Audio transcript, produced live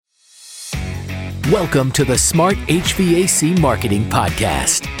Welcome to the Smart HVAC Marketing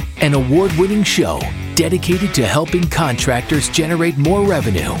Podcast, an award-winning show dedicated to helping contractors generate more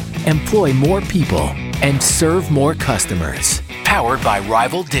revenue, employ more people, and serve more customers. Powered by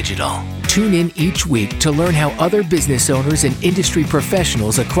Rival Digital. Tune in each week to learn how other business owners and industry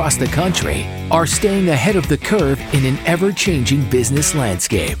professionals across the country are staying ahead of the curve in an ever-changing business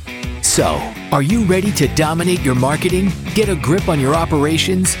landscape. So, are you ready to dominate your marketing, get a grip on your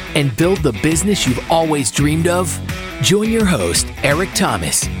operations, and build the business you've always dreamed of? Join your host, Eric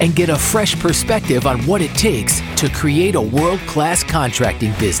Thomas, and get a fresh perspective on what it takes to create a world-class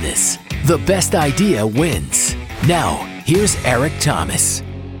contracting business. The best idea wins. Now, here's Eric Thomas.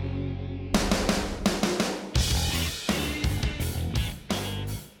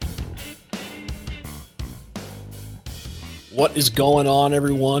 What is going on,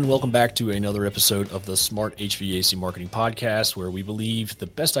 everyone? Welcome back to another episode of the Smart HVAC Marketing Podcast, where we believe the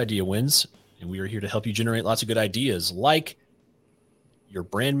best idea wins, and we are here to help you generate lots of good ideas, like your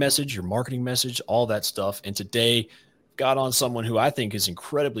brand message, your marketing message, all that stuff. And today, got on someone who I think is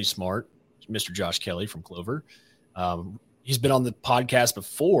incredibly smart, Mr. Josh Kelly from Clover. He's been on the podcast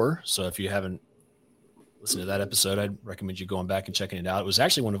before, so if you haven't listened to that episode, I'd recommend you going back and checking it out. It was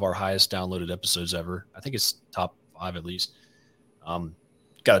actually one of our highest downloaded episodes ever. I think it's top 5 at least.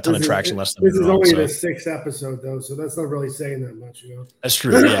 Got a ton of traction less than this is only the 6th episode though, so that's not really saying that much, you know. That's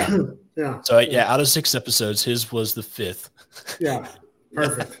true, yeah. Yeah. So out of 6 episodes, his was the 5th. Yeah,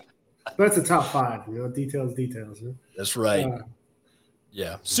 perfect. That's a top 5, you know. Details. Huh? That's right.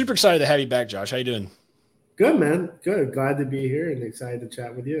 Yeah, super excited to have you back, Josh. How you doing? Good, man. Good. Glad to be here and excited to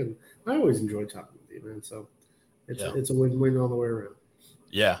chat with you. And I always enjoy talking with you, man. So it's a win-win all the way around.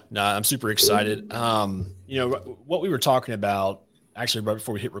 Yeah, no, I'm super excited. You know, what we were talking about actually right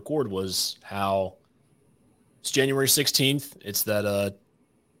before we hit record was how it's January 16th. It's that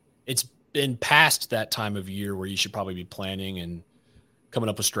it's been past that time of year where you should probably be planning and coming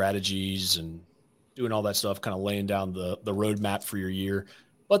up with strategies and doing all that stuff, kind of laying down the roadmap for your year.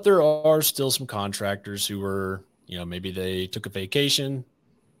 But there are still some contractors who are, you know, maybe they took a vacation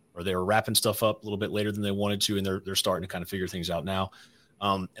or they were wrapping stuff up a little bit later than they wanted to, and they're starting to kind of figure things out now.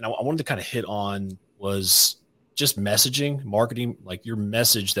 And I wanted to kind of hit on was just messaging, marketing, like your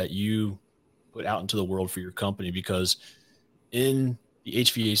message that you put out into the world for your company, because in the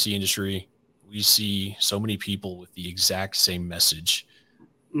HVAC industry, we see so many people with the exact same message,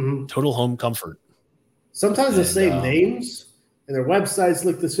 total home comfort. Sometimes the same names, and their websites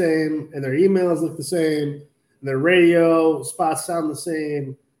look the same, and their emails look the same, and their radio spots sound the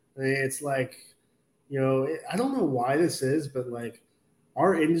same. And it's like, you know, I don't know why this is, but like,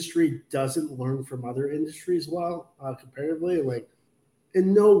 our industry doesn't learn from other industries well, comparatively. Like,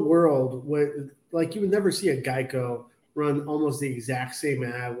 in no world would, like, you would never see a Geico run almost the exact same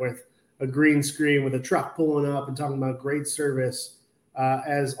ad with a green screen with a truck pulling up and talking about great service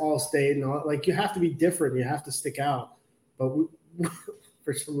as Allstate and all. Like, you have to be different. You have to stick out. But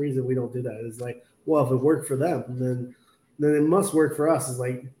for some reason, we don't do that. It's like, well, if it worked for them, then it must work for us. It's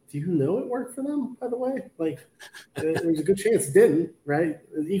like, do you know it worked for them, by the way? Like, there's a good chance it didn't, right?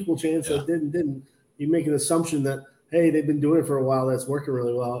 An equal chance that it didn't. You make an assumption that, hey, they've been doing it for a while, that's working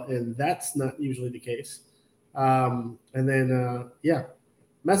really well, and that's not usually the case. And then,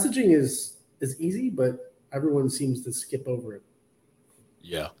 messaging is easy, but everyone seems to skip over it.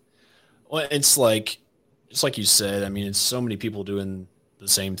 Yeah. Well, it's like you said, I mean, it's so many people doing the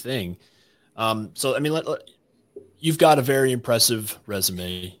same thing. So, I mean, you've got a very impressive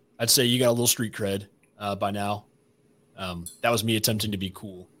resume. I'd say you got a little street cred by now. That was me attempting to be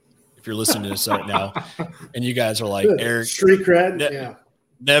cool. If you're listening to this right now, and you guys are like, Eric, street cred,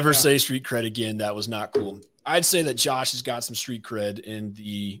 never say street cred again. That was not cool. I'd say that Josh has got some street cred in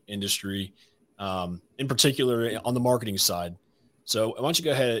the industry, in particular on the marketing side. So why don't you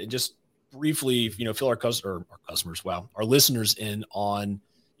go ahead and just briefly, you know, fill our customers, our listeners in on,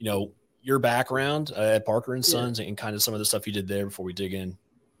 you know, your background at Parker & Sons and kind of some of the stuff you did there before we dig in.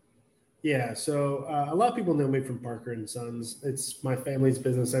 Yeah, so a lot of people know me from Parker & Sons. It's my family's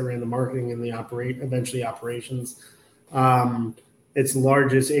business. I ran the marketing and the eventually operations. It's the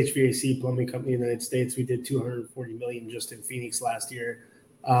largest HVAC plumbing company in the United States. We did $240 million just in Phoenix last year.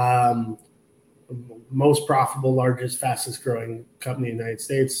 Most profitable, largest, fastest growing company in the United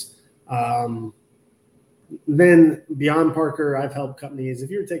States. Then beyond Parker, I've helped companies. If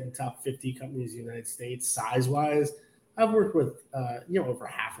you were taking top 50 companies in the United States, size-wise, I've worked with, over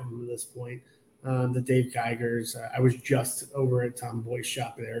half of them at this point. The Dave Geigers. I was just over at Tom Boy's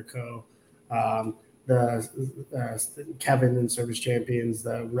shop at Airco. The Kevin and Service Champions,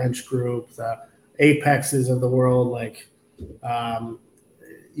 the Wrench Group, the Apexes of the world. Like, I'm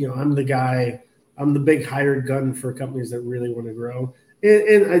the guy I'm the big hired gun for companies that really want to grow.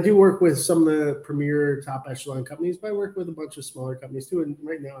 And I do work with some of the premier top echelon companies, but I work with a bunch of smaller companies too. And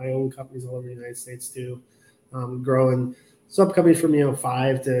right now I own companies all over the United States too, growing some companies from,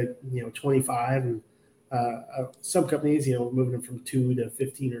 5 to, 25 and some companies, moving them from 2 to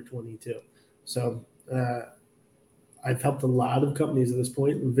 15 or 22. So I've helped a lot of companies at this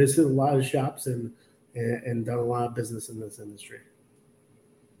point and visited a lot of shops and done a lot of business in this industry.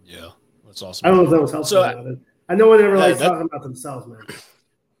 Yeah, that's awesome. I don't know if that was helpful. So I know one ever likes talking about themselves, man.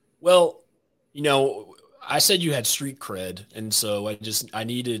 Well, I said you had street cred, and so we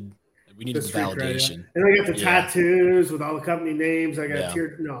needed the validation. Cred, yeah. And I got the tattoos with all the company names. I got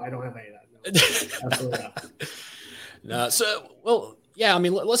No, I don't have any of that. No. Absolutely not. Yeah, I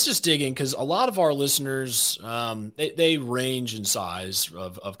mean, let's just dig in because a lot of our listeners, they range in size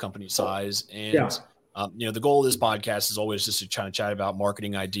of company size. And, the goal of this podcast is always just to try to chat about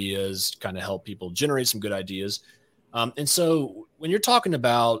marketing ideas, kind of help people generate some good ideas. And so when you're talking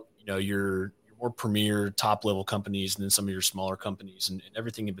about, your more premier top level companies and then some of your smaller companies and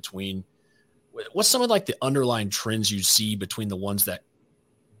everything in between, what's some of like the underlying trends you see between the ones that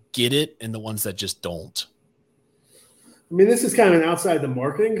get it and the ones that just don't? I mean, this is kind of an outside the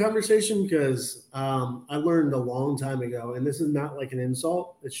marketing conversation because I learned a long time ago, and this is not like an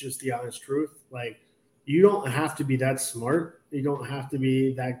insult. It's just the honest truth. Like, you don't have to be that smart. You don't have to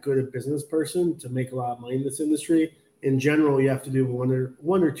be that good a business person to make a lot of money in this industry. In general, you have to do one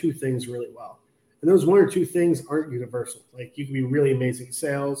or two things really well. And those one or two things aren't universal. Like, you can be really amazing at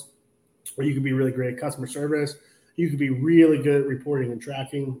sales, or you can be really great at customer service. You could be really good at reporting and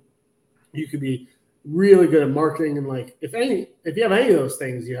tracking. You could be really good at marketing. And like, if you have any of those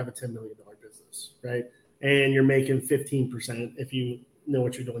things, you have a $10 million business, right? And you're making 15% if you know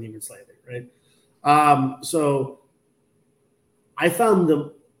what you're doing even slightly, right? So I found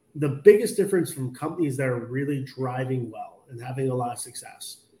the biggest difference from companies that are really driving well and having a lot of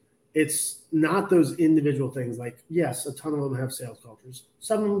success. It's not those individual things. Like, yes, a ton of them have sales cultures.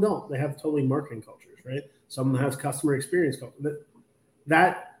 Some of them don't. They have totally marketing cultures, right? Some of them have customer experience culture.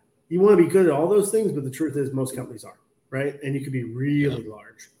 That you want to be good at all those things, but the truth is most companies aren't, right? And you could be really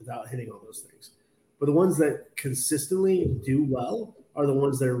large without hitting all those things. But the ones that consistently do well are the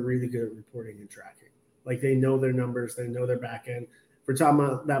ones that are really good at reporting and tracking. Like, they know their numbers, they know their back end. If we're talking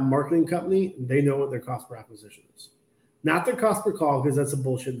about that marketing company, they know what their cost per acquisition is. Not their cost per call, because that's a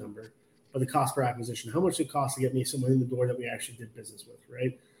bullshit number, but the cost per acquisition. How much did it cost to get me someone in the door that we actually did business with,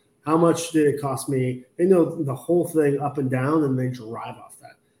 right? How much did it cost me? They know the whole thing up and down, and they drive off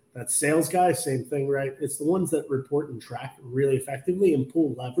that. That sales guy, same thing, right? It's the ones that report and track really effectively and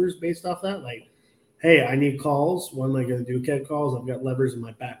pull levers based off that. Like, hey, I need calls. What am I going to do? Get calls. I've got levers in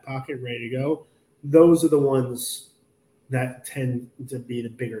my back pocket ready to go. Those are the ones that tend to be the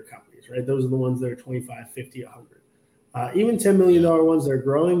bigger companies, right? Those are the ones that are 25, 50, 100. Even $10 million ones that are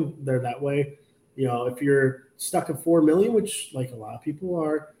growing, they're that way. If you're stuck at 4 million, which like a lot of people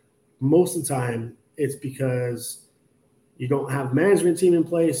are, most of the time it's because you don't have a management team in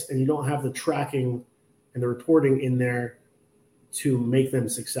place and you don't have the tracking and the reporting in there to make them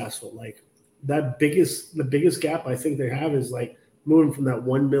successful. Like, the biggest gap I think they have is like moving from that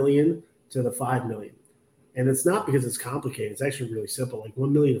 1 million to the 5 million. And it's not because it's complicated. It's actually really simple. Like,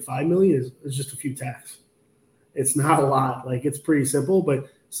 1 million to 5 million is just a few tasks. It's not a lot. Like, it's pretty simple, but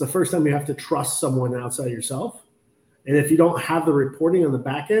it's the first time you have to trust someone outside yourself. And if you don't have the reporting on the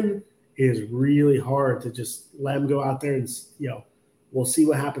back end, it is really hard to just let them go out there and, we'll see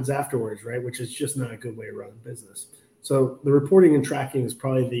what happens afterwards, right? Which is just not a good way to run a business. So the reporting and tracking is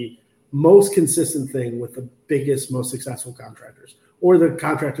probably the most consistent thing with the biggest, most successful contractors, or the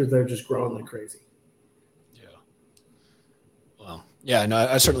contractors that are just growing like crazy. Yeah. Well, yeah, no,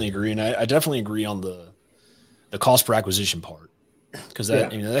 I certainly agree. And I definitely agree on the cost per acquisition part, because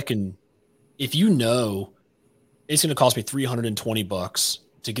that can, if it's going to cost me $320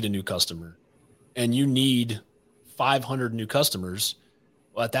 to get a new customer and you need 500 new customers,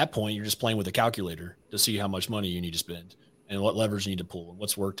 well, at that point, you're just playing with a calculator to see how much money you need to spend and what levers you need to pull and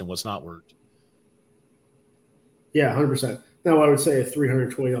what's worked and what's not worked. Yeah, 100%. Now, I would say a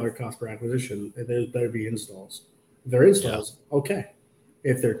 $320 cost per acquisition, there better be installs. If they're installs, okay.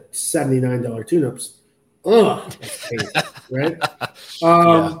 If they're $79 tune-ups, that's painful, right?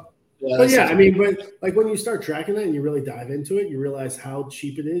 But like when you start tracking that and you really dive into it, you realize how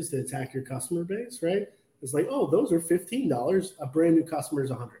cheap it is to attack your customer base, right? It's like, oh, those are $15. A brand new customer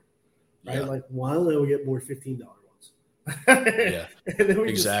is $100, right? Yeah. Like, why don't we get more $15 ones? Yeah, and then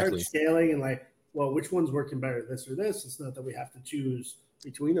we just start scaling and like, well, which one's working better, this or this? It's not that we have to choose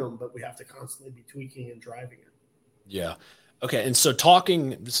between them, but we have to constantly be tweaking and driving it. Yeah. Okay. And so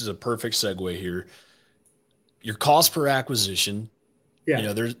this is a perfect segue here. Your cost per acquisition.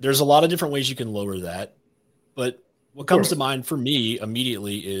 Yeah. There's a lot of different ways you can lower that, but what comes to mind for me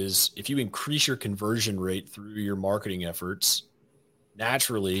immediately is if you increase your conversion rate through your marketing efforts,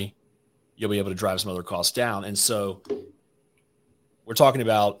 naturally you'll be able to drive some other costs down. And so we're talking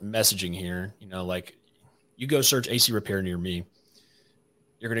about messaging here, like you go search AC repair near me.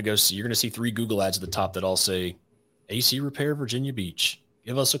 You're going to see 3 Google ads at the top that all say AC repair, Virginia Beach,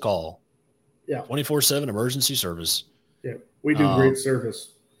 give us a call. Yeah. 24/7 emergency service. Yeah. We do great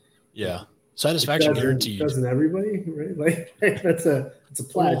service. Yeah. Satisfaction guaranteed. Doesn't everybody, right? Like it's a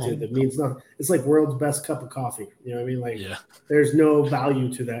platitude that means nothing. It's like world's best cup of coffee. You know what I mean? Like there's no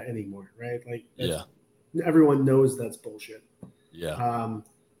value to that anymore, right? Like everyone knows that's bullshit. Yeah.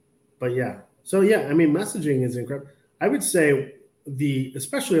 But yeah. So yeah, I mean messaging is incredible. I would say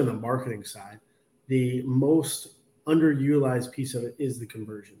especially on the marketing side, the most underutilized piece of it is the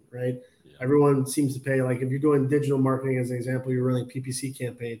conversion, right? Yeah. Everyone seems to pay, like if you're doing digital marketing as an example, you're running a PPC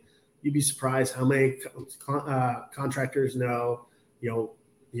campaign, you'd be surprised how many contractors know,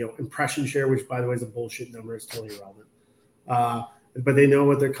 impression share, which by the way is a bullshit number, is totally irrelevant. But they know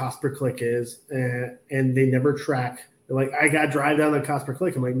what their cost per click is, and they never track. They're like, I got to drive down the cost per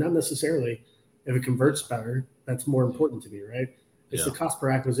click. I'm like, not necessarily. If it converts better, that's more important to me, right? It's the cost per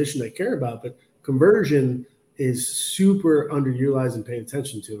acquisition they care about, but conversion is super underutilized and paid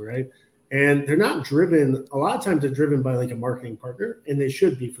attention to, right? And they're not driven, a lot of times they're driven by like a marketing partner, and they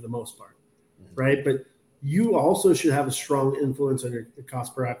should be for the most part, right? But you also should have a strong influence on your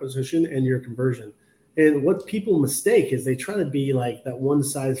cost per acquisition and your conversion. And what people mistake is they try to be like that one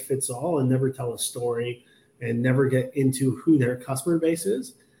size fits all and never tell a story and never get into who their customer base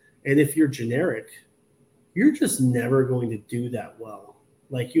is. And if you're generic, you're just never going to do that well.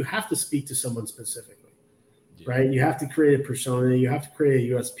 Like you have to speak to someone specifically, right? You have to create a persona. You have to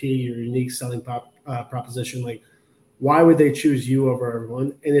create a USP, your unique selling proposition. Like, why would they choose you over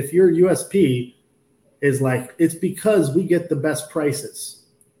everyone? And if your USP is like, it's because we get the best prices,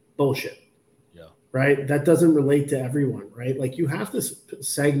 bullshit. Right? That doesn't relate to everyone, right? Like you have to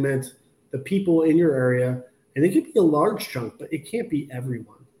segment the people in your area, and it could be a large chunk, but it can't be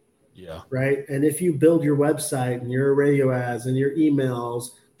everyone. Yeah. Right. And if you build your website and your radio ads and your emails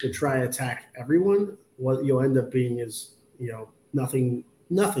to try to attack everyone, what you'll end up being is, nothing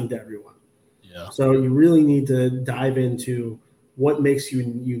to everyone. Yeah. So you really need to dive into what makes you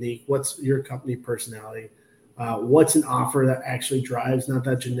unique. What's your company personality? What's an offer that actually drives, not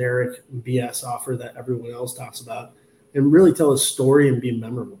that generic BS offer that everyone else talks about, and really tell a story and be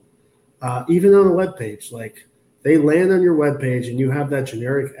memorable. Even on a web page, like they land on your web page and you have that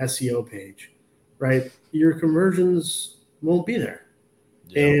generic SEO page, right? Your conversions won't be there.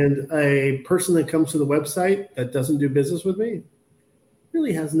 Yeah. And a person that comes to the website that doesn't do business with me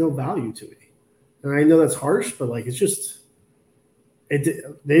really has no value to me. And I know that's harsh, but like, it's just, they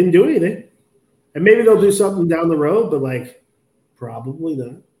didn't do anything. And maybe they'll do something down the road, but like probably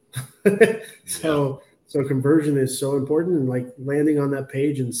not. So conversion is so important, and like landing on that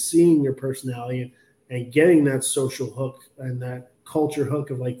page and seeing your personality and getting that social hook and that culture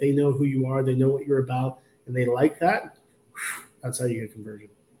hook of like, they know who you are, they know what you're about, and they like that. That's how you get conversion.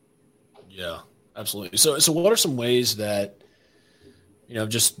 Yeah, absolutely. So what are some ways that,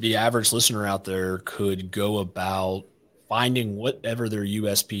 just the average listener out there could go about finding whatever their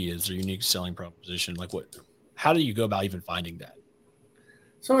USP is, their unique selling proposition? Like how do you go about even finding that?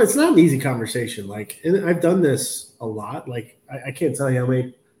 So it's not an easy conversation. Like, and I've done this a lot. Like I can't tell you how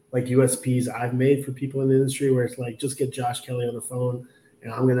many like USPs I've made for people in the industry where it's like, just get Josh Kelly on the phone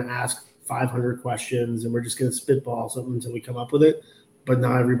and I'm going to ask 500 questions and we're just going to spitball something until we come up with it. But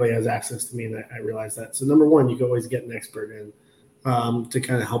not everybody has access to me, and I realize that. So number one, you can always get an expert in to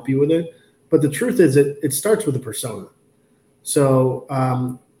kind of help you with it. But the truth is it starts with a persona. So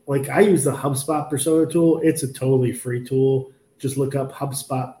like I use the HubSpot persona tool. It's a totally free tool. Just look up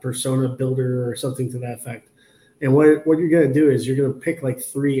HubSpot persona builder or something to that effect. And what you're going to do is you're going to pick like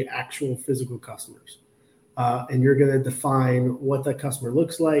 3 actual physical customers. And you're going to define what that customer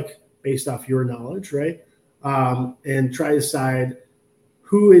looks like based off your knowledge, right? And try to decide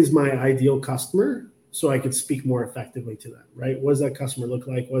who is my ideal customer so I could speak more effectively to them, right? What does that customer look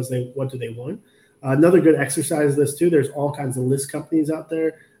like? What do they want? Another good exercise is this too. There's all kinds of list companies out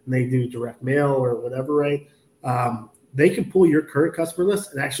there, and they do direct mail or whatever, right? They can pull your current customer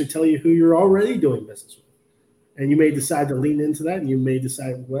list and actually tell you who you're already doing business with. And you may decide to lean into that, and you may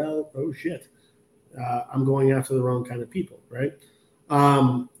decide, well, oh shit, I'm going after the wrong kind of people, right?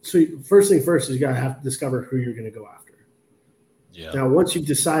 So first thing first is you got to have to discover who you're going to go after. Yeah. Now, once you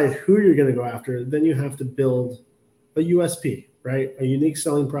decide who you're going to go after, then you have to build a USP, right? A unique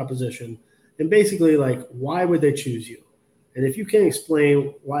selling proposition. And basically, like, why would they choose you? And if you can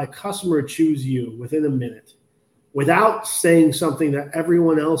explain why a customer would choose you within a minute without saying something that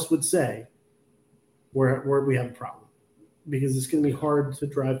everyone else would say, we have a problem, because it's going to be hard to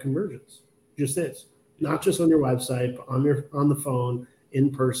drive conversions. It just is. Not just on your website, but on the phone,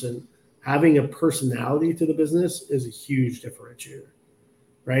 in person. Having a personality to the business is a huge differentiator,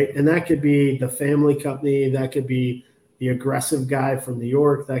 right? And that could be the family company, that could be the aggressive guy from New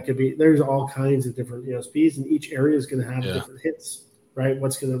York, that could be, there's all kinds of different USPs, and each area is going to have different hits, right?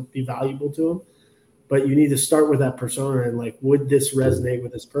 What's going to be valuable to them. But you need to start with that persona and, like, would this resonate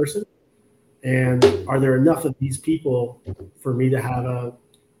with this person? And are there enough of these people for me to have a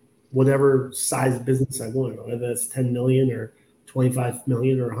whatever size business I want, whether that's 10 million or 25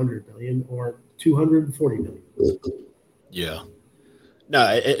 million or 100 million or 240 million. Yeah. No,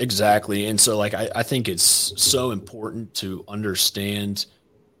 exactly. And so, like, I think it's so important to understand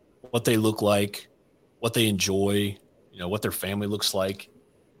what they look like, what they enjoy, what their family looks like,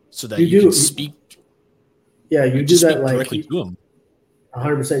 so that you can speak. Yeah, you do that like directly to them.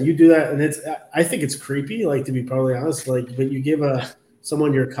 100%. You do that, and I think it's creepy, like, to be totally honest. Like, but you give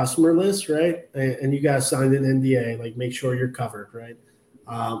someone your customer list, right? And you guys signed an NDA, like, make sure you're covered, right?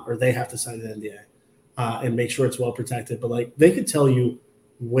 Or they have to sign an NDA and make sure it's well protected. But, like, they could tell you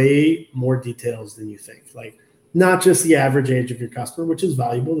way more details than you think. Like, not just the average age of your customer, which is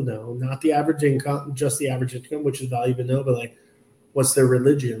valuable to know, not the average income, just the average income, which is valuable to know, but, like, what's their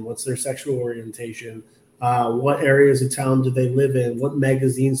religion? What's their sexual orientation? What areas of town do they live in? What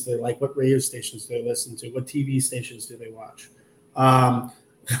magazines do they like? What radio stations do they listen to? What TV stations do they watch?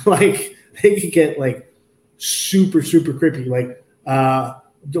 Like, they could get, like, super, super creepy. Like,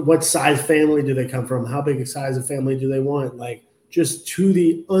 what size family do they come from? How big a size of family do they want? Like, just to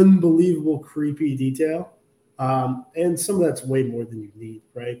the unbelievable creepy detail. And some of that's way more than you need,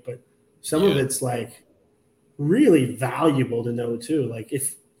 right? But some of it's, like, really valuable to know too. Like,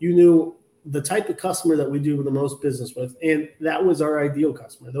 if you knew the type of customer that we do the most business with, and that was our ideal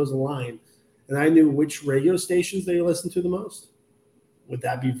customer, those aligned, and I knew which radio stations they listen to the most, would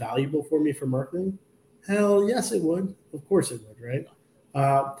that be valuable for me for marketing? Hell yes, it would. Of course it would, right?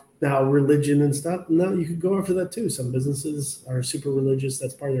 Now, religion and stuff, no, you could go after that too. Some businesses are super religious.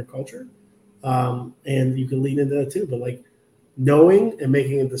 That's part of their culture. And you can lean into that too. But, like, knowing and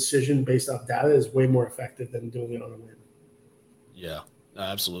making a decision based off data is way more effective than doing it on a whim. Yeah,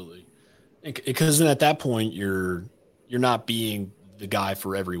 absolutely. Because then at that point, you're not being the guy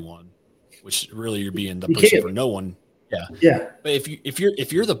for everyone, which really you're being the person for no one. Yeah. Yeah. But if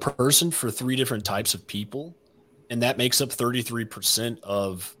you're the person for three different types of people, and that makes up 33%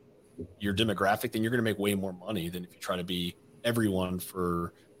 of your demographic, then you're going to make way more money than if you try to be everyone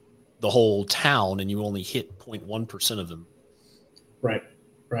for the whole town and you only hit 0.1% of them. Right.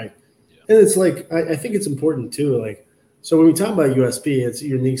 Right. Yeah. And it's like, I think it's important too. Like, so when we talk about USP, it's a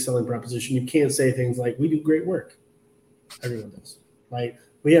unique selling proposition. You can't say things like, we do great work. Everyone does, right?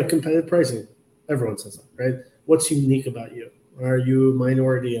 We have competitive pricing. Everyone says that, right? What's unique about you? Are you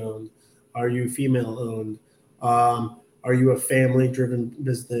minority owned? Are you female owned? Are you a family driven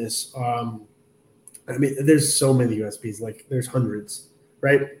business? I mean, there's so many USPs, like there's hundreds,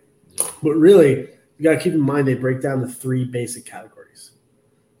 right? But really, you got to keep in mind, they break down to three basic categories.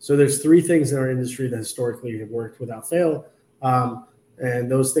 So there's three things in our industry that historically have worked without fail. And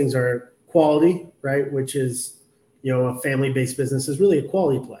those things are quality, right? Which is, a family-based business is really a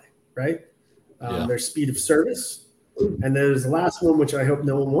quality play, right? There's speed of service. And there's the last one, which I hope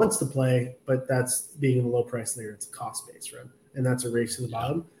no one wants to play, but that's being in the low price layer. It's cost-based, right? And that's a race to the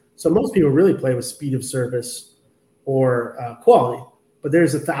bottom. So most people really play with speed of service or quality, but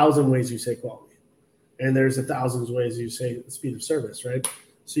there's 1,000 ways you say quality. And there's 1,000 ways you say speed of service, right?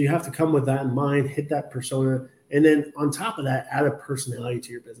 So you have to come with that in mind, hit that persona, and then on top of that, add a personality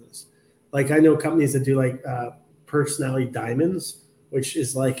to your business. Like, I know companies that do like personality diamonds, which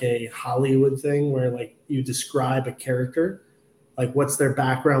is like a Hollywood thing where, like, you describe a character, like what's their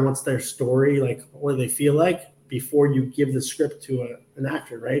background, what's their story, like what do they feel like before you give the script to an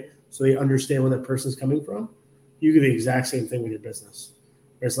actor, right? So they understand where that person's coming from. You do the exact same thing with your business.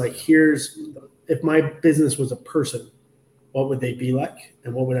 Where it's like, if my business was a person, what would they be like?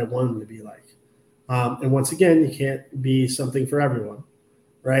 And what would I want them to be like? And once again, you can't be something for everyone,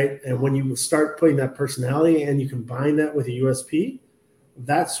 right? And when you start putting that personality and you combine that with a USP,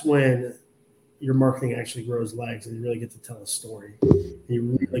 that's when your marketing actually grows legs and you really get to tell a story. And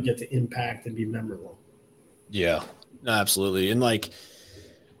you really get to impact and be memorable. Yeah, absolutely. And like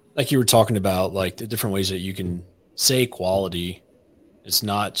you were talking about, like the different ways that you can say quality, it's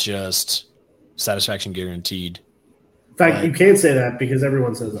not just satisfaction guaranteed. In fact, you can't say that because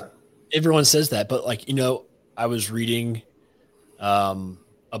everyone says that. Everyone says that, but like, I was reading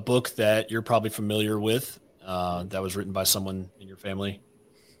a book that you're probably familiar with that was written by someone in your family.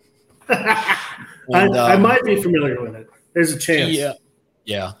 And, I might be familiar with it. There's a chance.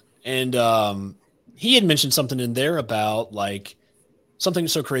 Yeah. And he had mentioned something in there about like something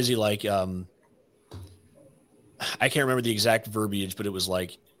so crazy like I can't remember the exact verbiage, but it was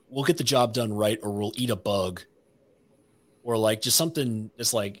like, we'll get the job done right or we'll eat a bug. Or like just something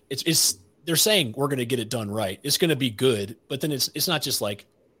that's like it's they're saying we're going to get it done right. It's going to be good, but then it's not just like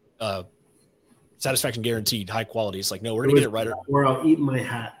satisfaction guaranteed, high quality. It's like, no, we're going to get it right. Or I'll eat my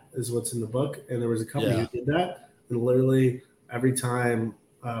hat is what's in the book. And there was a company who did that. And literally every time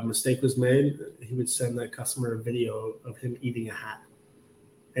a mistake was made, he would send that customer a video of him eating a hat.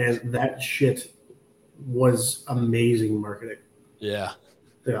 And that shit was amazing marketing. Yeah.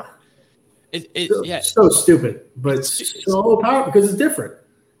 Yeah. It's so stupid, but so powerful because it's different.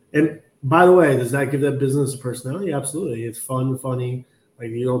 And by the way, does that give that business a personality? Absolutely. It's fun, funny. Like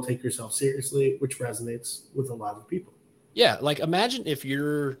you don't take yourself seriously, which resonates with a lot of people. Yeah. Like imagine if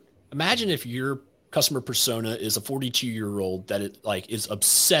your customer persona is a 42-year-old that is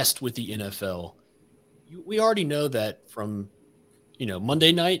obsessed with the NFL. We already know that from,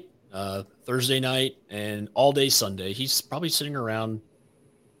 Monday night, Thursday night, and all day Sunday, he's probably sitting around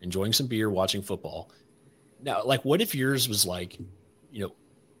enjoying some beer, watching football. Now, like, what if yours was like,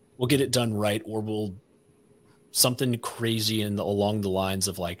 we'll get it done right, or we'll something crazy along the lines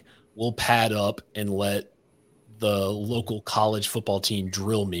of like, we'll pad up and let the local college football team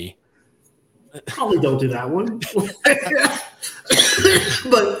drill me. Probably don't do that one.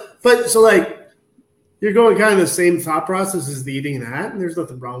 but so like, you're going kind of the same thought process as the eating that, and there's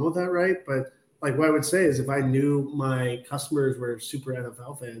nothing wrong with that, right? But like what I would say is if I knew my customers were super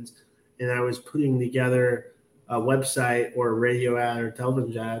NFL fans and I was putting together a website or a radio ad or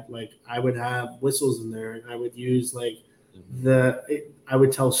television ad, like I would have whistles in there and I would use I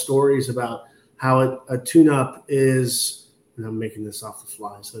would tell stories about how a tune-up is, and I'm making this off the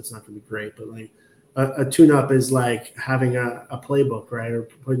fly, so it's not going to be great, but like a tune-up is like having a playbook, right? Or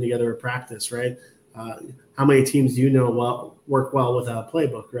putting together a practice, right? How many teams do you know work well without a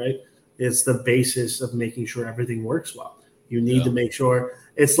playbook, right? It's the basis of making sure everything works well. You need to make sure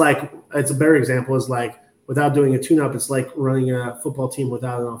it's a better example is like without doing a tune-up, it's like running a football team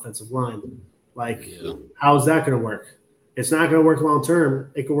without an offensive line. How is that going to work? It's not going to work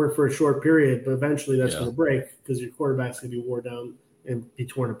long-term. It can work for a short period, but eventually that's going to break because your quarterback's going to be worn down and be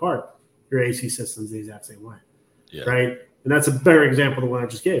torn apart. Your AC system's the exact same way, right? And that's a better example of the one I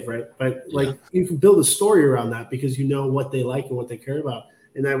just gave, right? But you can build a story around that because you know what they like and what they care about.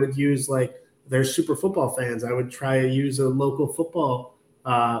 And I would use they're super football fans. I would try to use a local football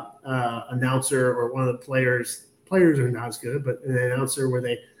announcer or one of the players. Players are not as good, but an announcer where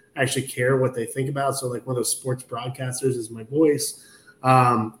they actually care what they think about. So like one of those sports broadcasters is my voice.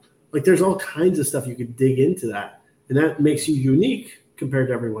 There's all kinds of stuff you could dig into that. And that makes you unique compared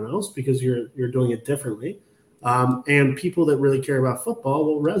to everyone else because you're doing it differently. And people that really care about football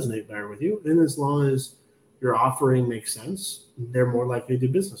will resonate better with you. And as long as your offering makes sense, they're more likely to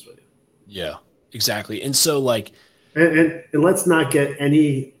do business with you. Yeah, exactly. And so and let's not get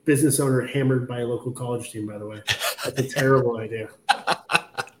any business owner hammered by a local college team, by the way. That's a terrible idea.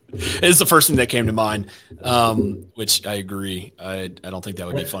 It's the first thing that came to mind, which I agree. I don't think that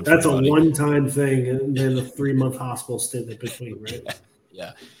would be fun. That's a one-time thing and then a 3-month hospital stint in between, right?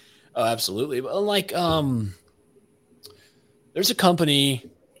 Yeah. Oh, absolutely. But there's a company,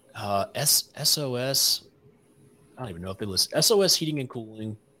 SOS. I don't even know if they list SOS Heating and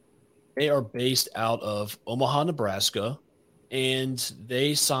Cooling. They are based out of Omaha, Nebraska, and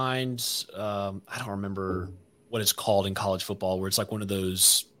they signed. I don't remember what it's called in college football, where it's like one of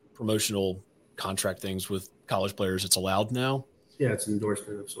those promotional contract things with college players. It's allowed now. Yeah, it's an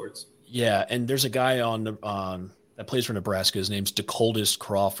endorsement of sorts. Yeah, and there's a guy on that plays for Nebraska. His name's DeColdest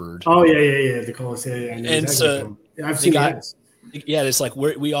Crawford. Oh yeah, DeColdest. Yeah. And so I've seen that. Yeah, it's like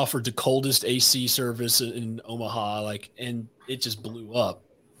we offered DeColdest AC service in Omaha, and it just blew up.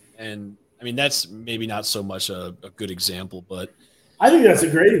 And I mean, that's maybe not so much a good example, but I think that's a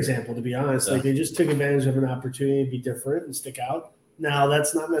great example, to be honest. Yeah. They just took advantage of an opportunity to be different and stick out. Now,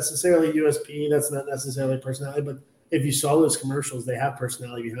 that's not necessarily USP. That's not necessarily personality, but if you saw those commercials, they have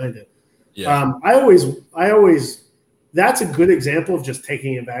personality behind it. Yeah. I always, that's a good example of just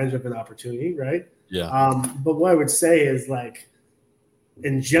taking advantage of an opportunity, right? Yeah. But what I would say is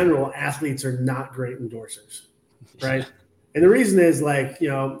in general, athletes are not great endorsers, right? And the reason is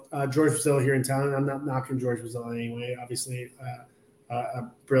George Brazil here in town. I'm not knocking George Brazil anyway. Obviously, a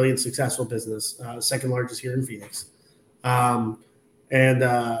brilliant, successful business, second largest here in Phoenix. And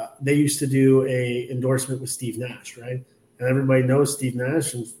they used to do a endorsement with Steve Nash, right? And everybody knows Steve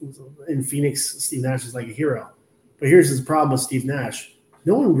Nash. And in Phoenix, Steve Nash is like a hero. But here's the problem with Steve Nash.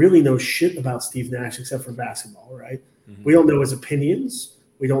 No one really knows shit about Steve Nash except for basketball, right? Mm-hmm. We don't know his opinions.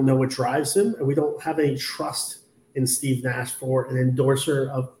 We don't know what drives him. And we don't have any trust in Steve Nash for an endorser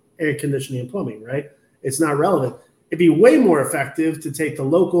of air conditioning and plumbing, right? It's not relevant. It'd be way more effective to take the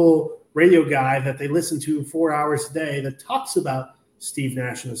local radio guy that they listen to 4 hours a day that talks about Steve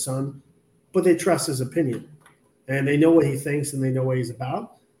Nash and his son, but they trust his opinion and they know what he thinks and they know what he's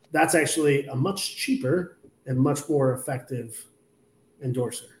about. That's actually a much cheaper and much more effective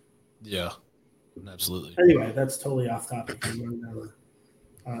endorser. Yeah, absolutely. Anyway, that's totally off topic. I'm going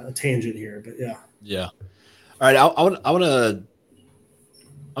down a tangent here, but yeah. Yeah. All right.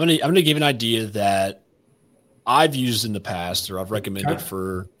 I'm gonna give an idea that I've used in the past, or I've recommended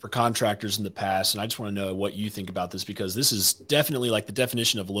for contractors in the past. And I just want to know what you think about this, because this is definitely like the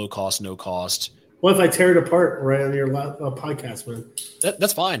definition of low cost, no cost. What if I tear it apart right on your podcast, man?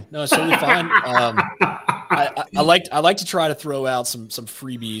 That's fine. No, it's totally fine. I like to try to throw out some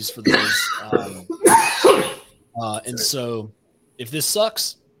freebies for those. And so if this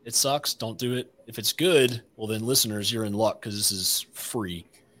sucks, it sucks. Don't do it. If it's good, well then listeners, you're in luck because this is free.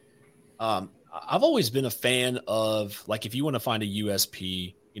 I've always been a fan of, like, if you want to find a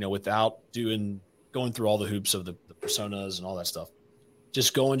USP, without going through all the hoops of the personas and all that stuff,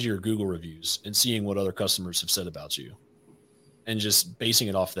 just go into your Google reviews and seeing what other customers have said about you and just basing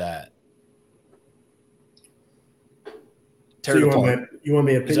it off that. So you want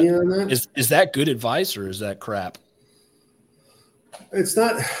my opinion on that? Is that good advice or is that crap? It's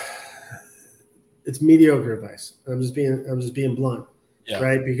not. It's mediocre advice. I'm just being blunt,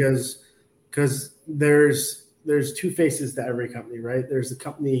 right? Because there's two faces to every company, right? There's the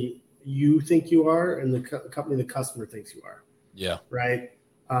company you think you are and the company the customer thinks you are. Yeah. Right.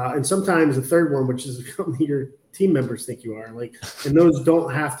 And sometimes the third one, which is the company your team members think you are, and those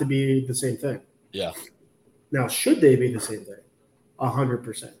don't have to be the same thing. Yeah. Now, should they be the same thing?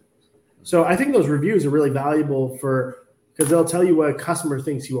 100%. So I think those reviews are really valuable because they'll tell you what a customer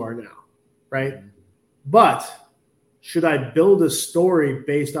thinks you are now, right? Mm-hmm. But should I build a story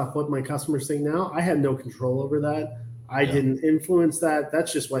based off what my customers think now? I had no control over that. I didn't influence that.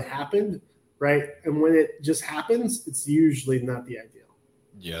 That's just what happened, right? And when it just happens, it's usually not the ideal.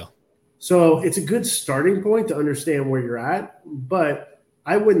 Yeah. So it's a good starting point to understand where you're at, but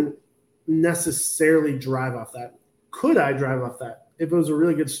I wouldn't necessarily drive off that. Could I drive off that? If it was a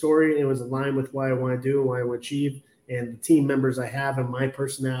really good story and it was aligned with what I want to do and what I want to achieve and the team members I have and my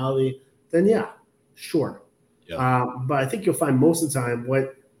personality, then yeah, sure. Yeah. But I think you'll find most of the time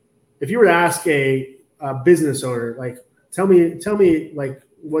if you were to ask a business owner, like, tell me, like,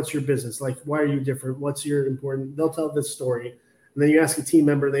 what's your business? Like, why are you different? What's your important? They'll tell this story. And then you ask a team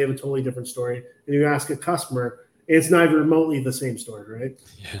member, they have a totally different story. And you ask a customer, it's not even remotely the same story, right?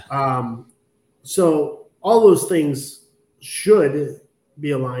 Yeah. So all those things should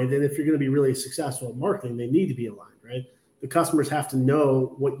be aligned. And if you're going to be really successful at marketing, they need to be aligned, right? The customers have to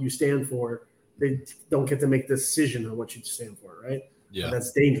know what you stand for. They don't get to make the decision on what you stand for, right? Yeah. And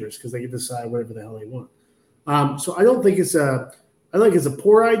that's dangerous because they can decide whatever the hell they want. So I don't think it's a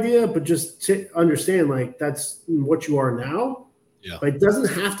poor idea, but just to understand, like, that's what you are now. Yeah. But it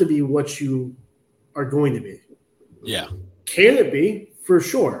doesn't have to be what you are going to be. Yeah. Can it be? For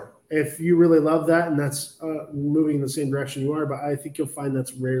sure. If you really love that and that's moving in the same direction you are, but I think you'll find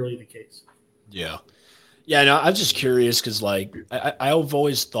that's rarely the case. Yeah. Yeah, no, I'm just curious because, like, I've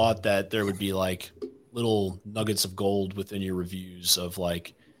always thought that there would be, like, little nuggets of gold within your reviews of,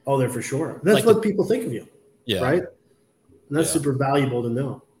 like. Oh, they're for sure. That's like what people think of you. Yeah. Right? And that's super valuable to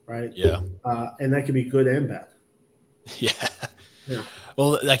know, right? Yeah. And that can be good and bad. Yeah. Yeah.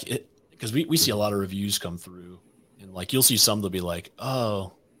 Well, like, because we see a lot of reviews come through, and, like, you'll see some that'll be like,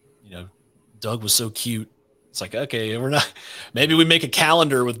 oh, Doug was so cute. It's like, okay, maybe we make a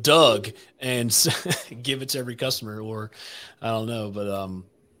calendar with Doug and give it to every customer, or I don't know,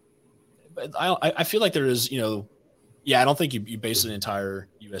 but I feel like there is, I don't think you base an entire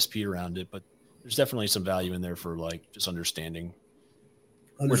USP around it, but there's definitely some value in there for, like, just understanding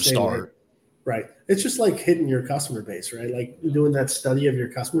where to start. Right. It's just like hitting your customer base, right? Like doing that study of your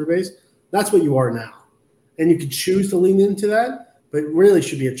customer base. That's what you are now. And you can choose to lean into that, but it really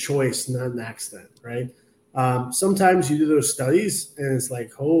should be a choice, not an accident, right? Sometimes you do those studies and it's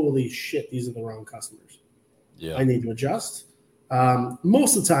like, holy shit, these are the wrong customers. Yeah. I need to adjust.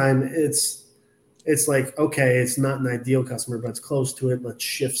 Most of the time it's like, okay, it's not an ideal customer, but it's close to it. Let's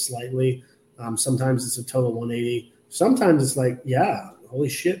shift slightly. Sometimes it's a total 180. Sometimes it's like, yeah, holy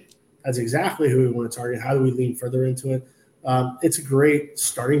shit, That's exactly who we want to target. How do we lean further into it? It's a great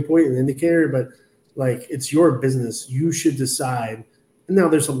starting point and indicator, but like it's your business. You should decide. And now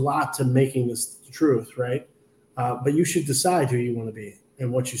there's a lot to making this the truth, right? But you should decide who you want to be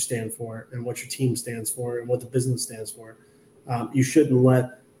and what you stand for and what your team stands for and what the business stands for. You shouldn't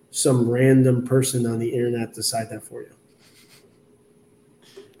let some random person on the internet decide that for you.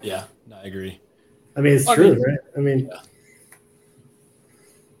 Yeah, no, I agree. I mean, it's true, right? I mean,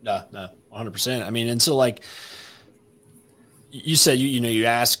 no, 100%. I mean, and so like you said, you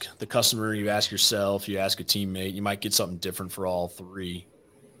ask the customer, you ask yourself, you ask a teammate, you might get something different for all three.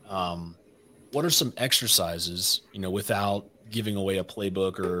 What are some exercises, without giving away a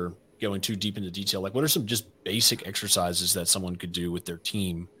playbook or going too deep into detail? Like, what are some just basic exercises that someone could do with their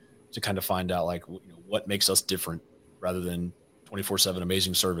team to kind of find out, like, what makes us different rather than 24/7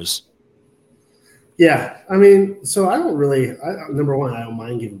 amazing service? Yeah, I mean, so I don't really. Number one, I don't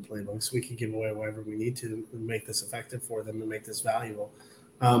mind giving playbooks. We can give away whatever we need to make this effective for them and make this valuable.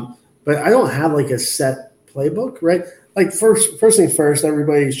 But I don't have like a set playbook, right? Like first thing first,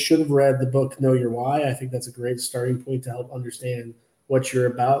 everybody should have read the book Know Your Why. I think that's a great starting point to help understand what you're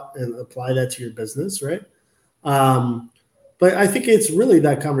about and apply that to your business, right? But I think it's really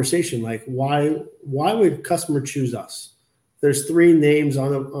that conversation, like why would customer choose us? There's three names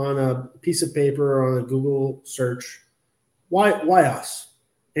on a piece of paper or on a Google search. Why us?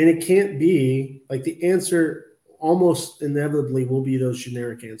 And it can't be like the answer almost inevitably will be those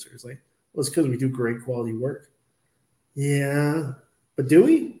generic answers. Like, well, it's because we do great quality work. Yeah, but do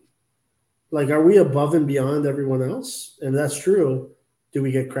we? Like, are we above and beyond everyone else? And that's true. Do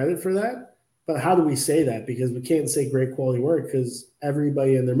we get credit for that? But how do we say that? Because we can't say great quality work because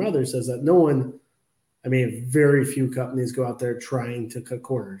everybody and their mother says that. No one. I mean, very few companies go out there trying to cut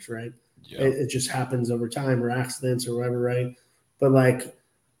corners, right? Yeah. It just happens over time or accidents or whatever, right? But like,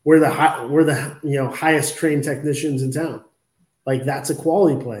 we're the highest trained technicians in town. Like that's a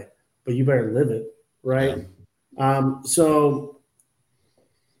quality play, but you better live it, right? Yeah.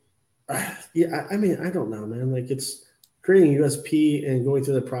 I mean, I don't know, man. Like it's creating USP and going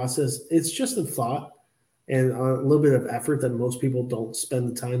through the process. It's just a thought and a little bit of effort that most people don't spend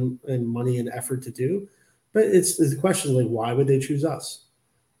the time and money and effort to do. But it's the question like, why would they choose us,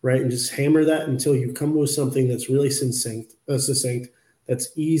 right? And just hammer that until you come with something that's really succinct, that's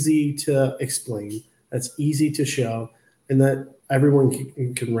easy to explain, that's easy to show, and that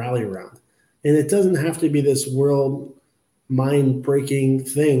everyone can rally around. And it doesn't have to be this world mind-breaking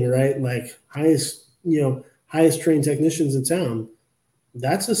thing, right? Like highest trained technicians in town.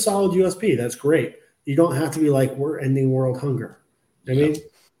 That's a solid USP. That's great. You don't have to be like, we're ending world hunger. I mean,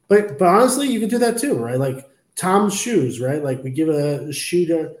 but honestly, you can do that too, right? Like Tom's shoes, right? Like we give a shoe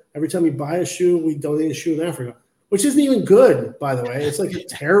to every time we buy a shoe, we donate a shoe in Africa, which isn't even good, by the way. It's like a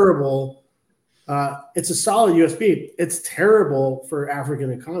terrible. It's a solid USP. It's terrible for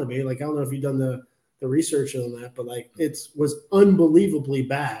African economy. Like I don't know if you've done the research on that, but like it was unbelievably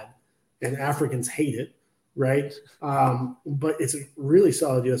bad, and Africans hate it. Right. But it's a really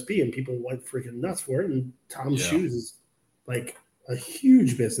solid USP and people went freaking nuts for it. And Tom's Shoes is like a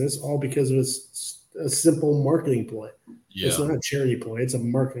huge business, all because of a simple marketing ploy. Yeah. It's not a charity ploy. It's a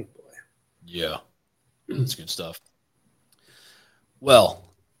marketing ploy. Yeah. That's good stuff. Well,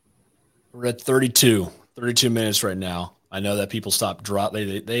 we're at 32 minutes right now. I know that people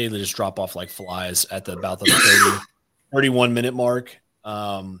they just drop off like flies at about the 31 minute mark.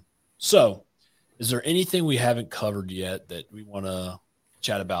 So is there anything we haven't covered yet that we want to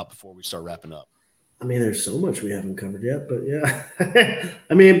chat about before we start wrapping up? I mean, there's so much we haven't covered yet, but yeah.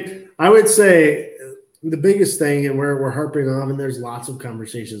 I mean, I would say the biggest thing, and we're harping on, and there's lots of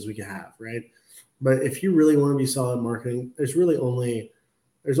conversations we can have, right? But if you really want to be solid marketing, there's only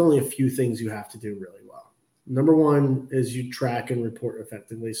a few things you have to do really well. Number one is you track and report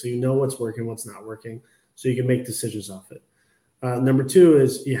effectively, so you know what's working, what's not working, so you can make decisions off it. Number two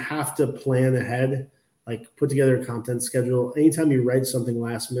is you have to plan ahead, like put together a content schedule. Anytime you write something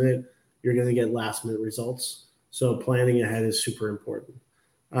last minute, you're going to get last minute results. So planning ahead is super important.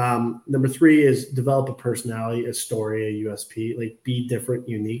 Number three is develop a personality, a story, a USP, like be different,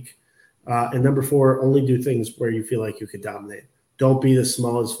 unique. And number four, only do things where you feel like you could dominate. Don't be the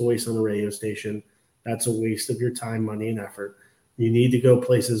smallest voice on a radio station. That's a waste of your time, money, and effort. You need to go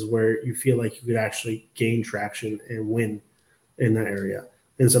places where you feel like you could actually gain traction and win in that area.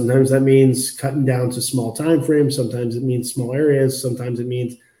 And sometimes that means cutting down to small time frames. Sometimes it means small areas. Sometimes it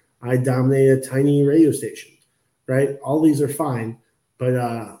means I dominate a tiny radio station, right? All these are fine,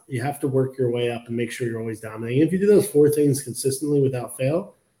 but you have to work your way up and make sure you're always dominating. If you do those four things consistently without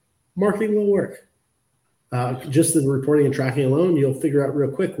fail, marketing will work. just the reporting and tracking alone, you'll figure out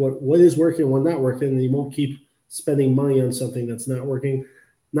real quick what is working and what not working, and you won't keep spending money on something that's not working.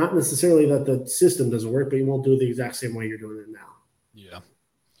 Not necessarily that the system doesn't work, but you won't do it the exact same way you're doing it now. Yeah.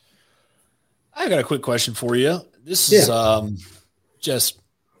 I got a quick question for you. This is just,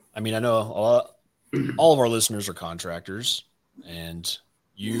 I mean, I know all of our listeners are contractors, and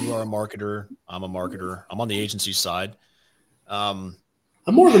you are a marketer. I'm a marketer. I'm on the agency side. I'm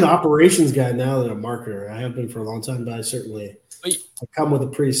more of an operations guy now than a marketer. I have been for a long time, but I come with a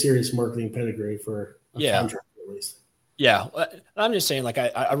pretty serious marketing pedigree for a contractor at least. Yeah. I'm just saying, like,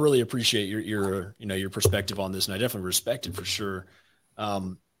 I really appreciate your perspective on this, and I definitely respect it for sure.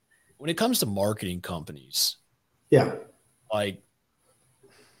 When it comes to marketing companies, like,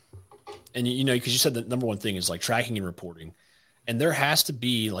 and because you said the number one thing is like tracking and reporting, and there has to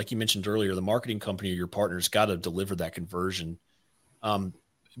be, like you mentioned earlier, the marketing company or your partner's got to deliver that conversion.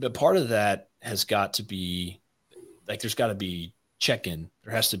 But part of that has got to be like, there's got to be check-in.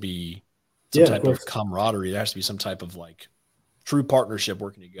 There has to be some type of camaraderie. There has to be some type of like true partnership,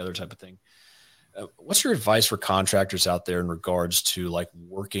 working together type of thing. What's your advice for contractors out there in regards to like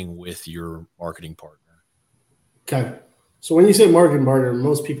working with your marketing partner? Okay. So when you say marketing partner,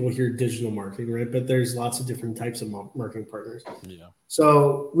 most people hear digital marketing, right? But there's lots of different types of marketing partners. Yeah.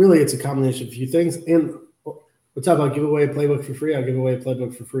 So really it's a combination of a few things. And we'll talk about give away a playbook for free. I'll give away a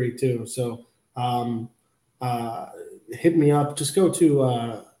playbook for free too. So hit me up. Just go to,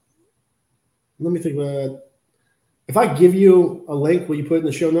 let me think about it. If I give you a link, will you put it in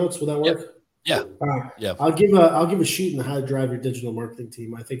the show notes? Will that work? Yeah. Yeah. I'll give a sheet on how to drive your digital marketing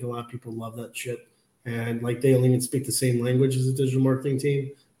team. I think a lot of people love that shit. And like, they don't even speak the same language as a digital marketing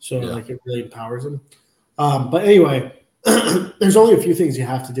team. So like, it really empowers them. But anyway, there's only a few things you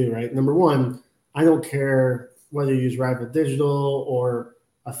have to do, right? Number one, I don't care whether you use Rival Digital or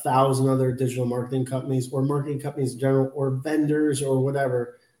 1,000 other digital marketing companies or marketing companies in general or vendors or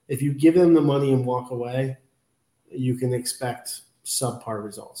whatever. If you give them the money and walk away, you can expect subpar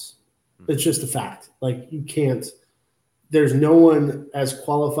results. It's just a fact. Like, you can't, there's no one as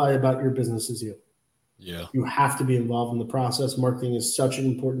qualified about your business as you. Yeah. You have to be involved in the process. Marketing is such an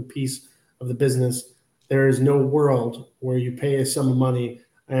important piece of the business. There is no world where you pay a sum of money.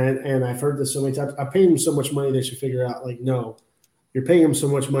 And I've heard this so many times. I pay them so much money, they should figure out, like, no, you're paying them so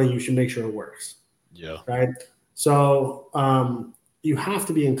much money, you should make sure it works. Yeah. Right. So you have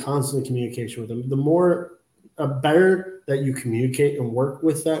to be in constant communication with them. The better that you communicate and work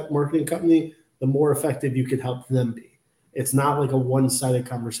with that marketing company, the more effective you could help them be. It's not like a one-sided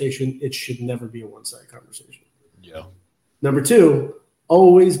conversation. It should never be a one-sided conversation. Yeah. Number two,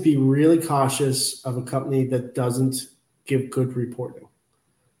 always be really cautious of a company that doesn't give good reporting.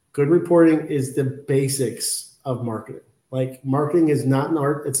 Good reporting is the basics of marketing. Like, marketing is not an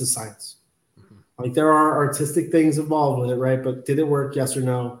art, it's a science. Mm-hmm. Like, there are artistic things involved with it, right? But did it work? Yes or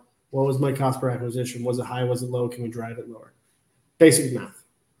no? What was my cost per acquisition? Was it high? Was it low? Can we drive it lower? Basic math,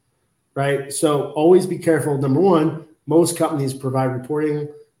 right? So always be careful. Number one, most companies provide reporting,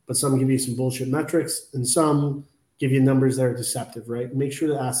 but some give you some bullshit metrics, and some give you numbers that are deceptive, right? Make sure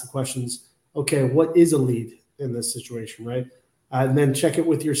to ask the questions, okay, what is a lead in this situation, right? And then check it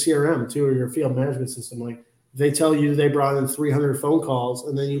with your CRM too, or your field management system. Like, they tell you they brought in 300 phone calls,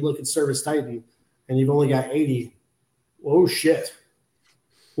 and then you look at ServiceTitan and you've only got 80. Oh shit.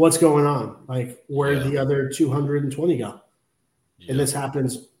 What's going on? Like, where did the other 220 go? Yeah. And this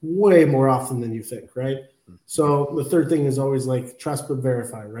happens way more often than you think, right? Mm-hmm. So the third thing is always like trust but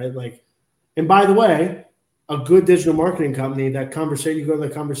verify, right? Like, and by the way, a good digital marketing company, that conversation, you go to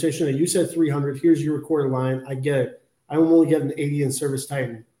the conversation that you said 300, here's your recorded line. I get it. I'm only getting 80 in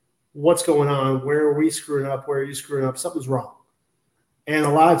ServiceTitan. What's going on? Where are we screwing up? Where are you screwing up? Something's wrong. And a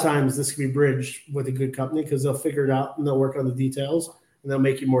lot of times this can be bridged with a good company because they'll figure it out and they'll work on the details and they'll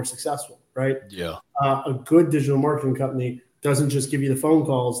make you more successful, right? Yeah. A good digital marketing company doesn't just give you the phone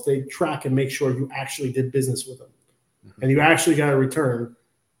calls. They track and make sure you actually did business with them. Mm-hmm. And you actually got a return.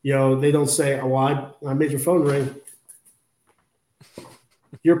 You know, they don't say, oh, well, I made your phone ring.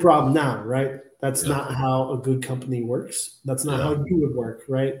 Your problem now, right? That's not how a good company works. That's not how you would work,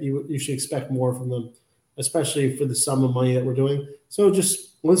 right? You should expect more from them, especially for the sum of money that we're doing. So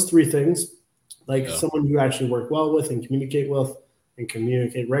just list three things, like someone you actually work well with and communicate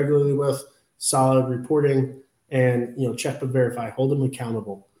regularly with, solid reporting, and, you know, check but verify, hold them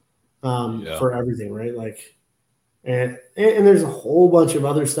accountable for everything, right? Like, and there's a whole bunch of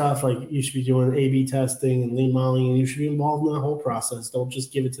other stuff. Like, you should be doing A/B testing and lean modeling, and you should be involved in the whole process. Don't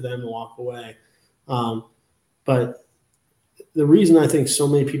just give it to them and walk away. But the reason I think so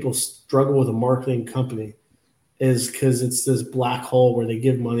many people struggle with a marketing company is because it's this black hole where they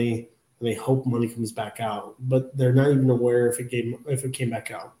give money and they hope money comes back out, but they're not even aware if it came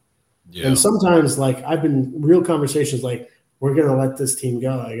back out. Yeah. And sometimes, like, I've been real conversations like, we're going to let this team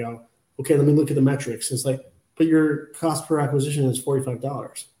go. I go, okay, let me look at the metrics. It's like, but your cost per acquisition is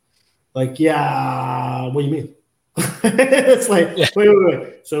 $45. Like, yeah, what do you mean? It's like,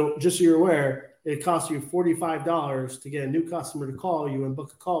 wait. So just so you're aware, it costs you $45 to get a new customer to call you and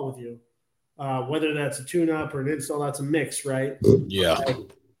book a call with you. Whether that's a tune-up or an install, that's a mix, right? Yeah. Like,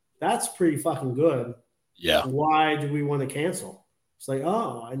 that's pretty fucking good. Yeah. Why do we want to cancel? It's like,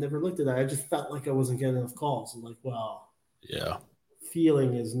 oh, I never looked at that. I just felt like I wasn't getting enough calls. I'm like, well, yeah,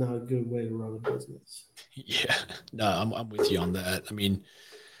 feeling is not a good way to run a business. Yeah. No, I'm with you on that. I mean,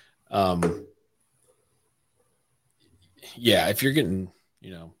 yeah, if you're getting,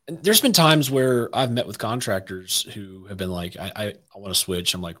 and there's been times where I've met with contractors who have been like, I want to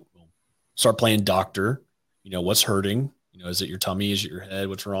switch. I'm like, well, start playing doctor. What's hurting? Is it your tummy? Is it your head?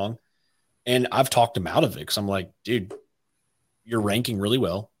 What's wrong? And I've talked them out of it because I'm like, dude, you're ranking really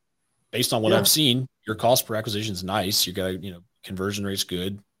well. Based on what I've seen, your cost per acquisition is nice. You got, conversion rate's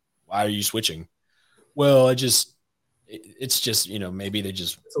good. Why are you switching? Well, it's just, maybe they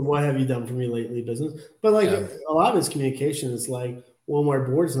just. So what have you done for me lately, business? But like a lot of his communication is like, well, my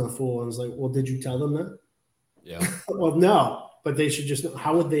board's not full. I was like, well, did you tell them that? Yeah. Well, no, but they should just know.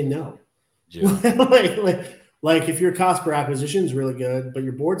 How would they know? Yeah. like if your cost per acquisition is really good, but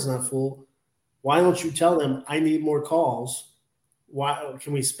your board's not full, why don't you tell them I need more calls? Why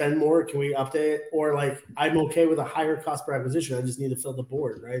can we spend more? Can we update it? Or like, I'm okay with a higher cost per acquisition. I just need to fill the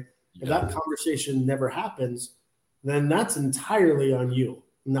board, right? Yeah. If that conversation never happens, then that's entirely on you,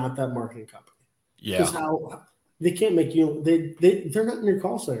 not that marketing company. Yeah. Because how they can't make you, they're not in your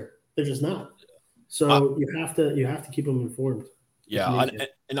call center. They're just not. So you have to keep them informed. Yeah.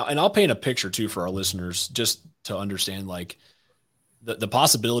 And I'll paint a picture too for our listeners, just to understand like the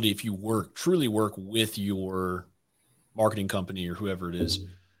possibility, if you truly work with your marketing company or whoever it is.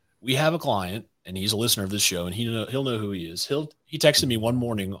 We have a client and he's a listener of this show and he'll know who he is. He texted me one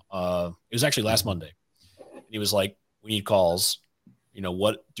morning. It was actually last Monday. And he was like, we need calls.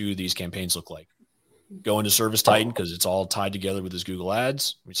 What do these campaigns look like? Go into Service Titan because it's all tied together with his Google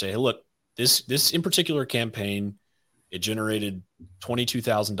ads. We say, hey, look, this in particular campaign, it generated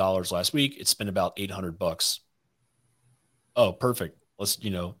 $22,000 last week. It spent about $800. Oh, perfect. Let's,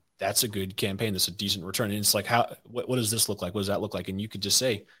 that's a good campaign. That's a decent return. And it's like, what does this look like? What does that look like? And you could just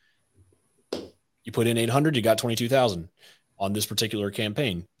say, you put in 800, you got 22,000 on this particular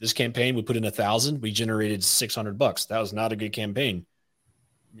campaign. This campaign, we put in 1,000, we generated $600. That was not a good campaign.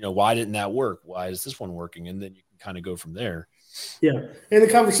 Why didn't that work? Why is this one working? And then you can kind of go from there. Yeah. And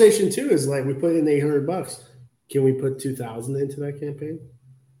the conversation too is like, we put in $800. Can we put 2,000 into that campaign?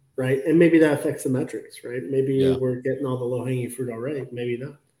 Right. And maybe that affects the metrics, right? Maybe we're getting all the low hanging fruit already. Maybe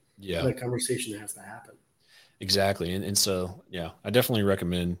not. Yeah. That conversation has to happen. Exactly. And so, yeah, I definitely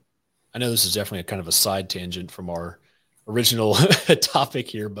recommend, I know this is definitely a kind of a side tangent from our original topic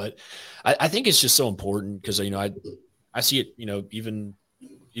here, but I think it's just so important because, I see it, even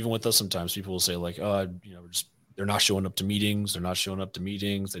with us, sometimes people will say like, oh, they're not showing up to meetings. They're not showing up to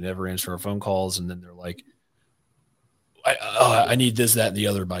meetings. They never answer our phone calls. And then they're like, I need this, that, and the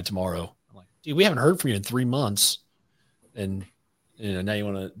other by tomorrow. I'm like, dude, we haven't heard from you in 3 months. And, now you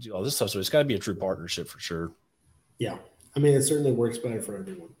want to do all this stuff. So it's got to be a true partnership for sure. Yeah. I mean, it certainly works better for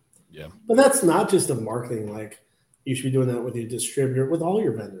everyone. Yeah. But that's not just a marketing. Like, you should be doing that with your distributor, with all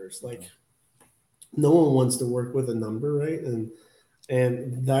your vendors. Like, no one wants to work with a number, right?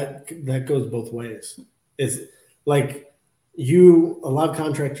 And that goes both ways. It's like a lot of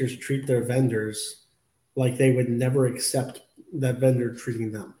contractors treat their vendors like they would never accept that vendor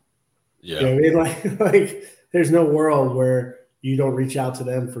treating them. Yeah. You know what I mean? Like there's no world where you don't reach out to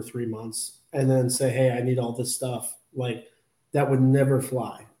them for 3 months and then say, hey, I need all this stuff. Like that would never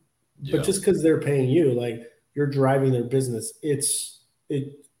fly. Yeah. But just because they're paying you, like you're driving their business, it's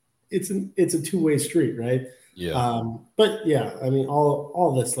a two-way street, right? Yeah. But yeah, I mean,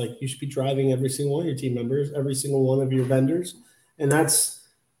 all this, like you should be driving every single one of your team members, every single one of your vendors. And that's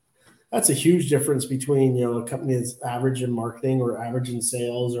a huge difference between, a company that's average in marketing or average in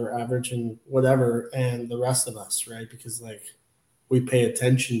sales or average in whatever and the rest of us, right? Because like we pay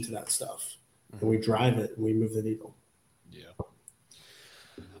attention to that stuff and we drive it and we move the needle. Yeah.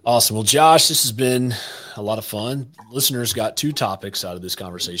 Awesome. Well, Josh, this has been a lot of fun. Listeners got 2 topics out of this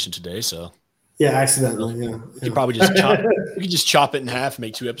conversation today. So yeah, accidentally. Yeah. You could probably just chop it in half and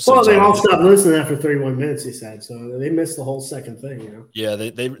make 2 episodes. Well, they all stopped listening after 31 minutes, he said. So they missed the whole second thing, Yeah,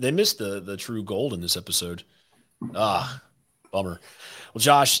 they missed the true gold in this episode. Bummer. Well,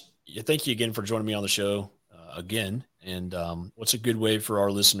 Josh, thank you again for joining me on the show. again. And what's a good way for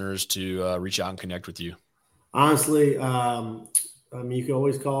our listeners to reach out and connect with you? Honestly, you can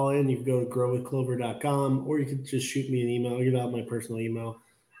always call in. You can go to growwithclover.com, or you can just shoot me an email. I'll give out my personal email.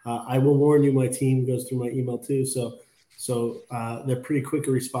 I will warn you, my team goes through my email too. So they're pretty quick at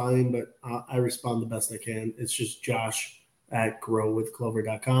responding, but I respond the best I can. It's just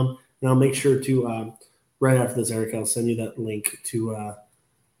josh@growwithclover.com. And I'll make sure to, right after this, Eric, I'll send you that link to how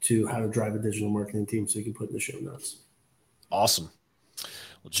to drive a digital marketing team so you can put in the show notes. Awesome.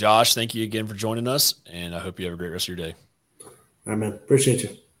 Well, Josh, thank you again for joining us, and I hope you have a great rest of your day. All right, man. Appreciate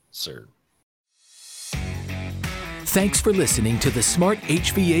you. Sir. Thanks for listening to the Smart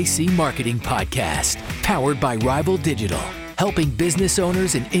HVAC Marketing Podcast, powered by Rival Digital, helping business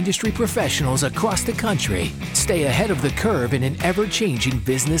owners and industry professionals across the country stay ahead of the curve in an ever-changing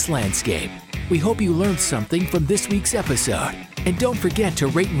business landscape. We hope you learned something from this week's episode, and don't forget to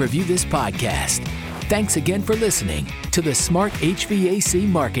rate and review this podcast. Thanks again for listening to the Smart HVAC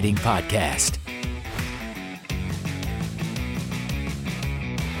Marketing Podcast.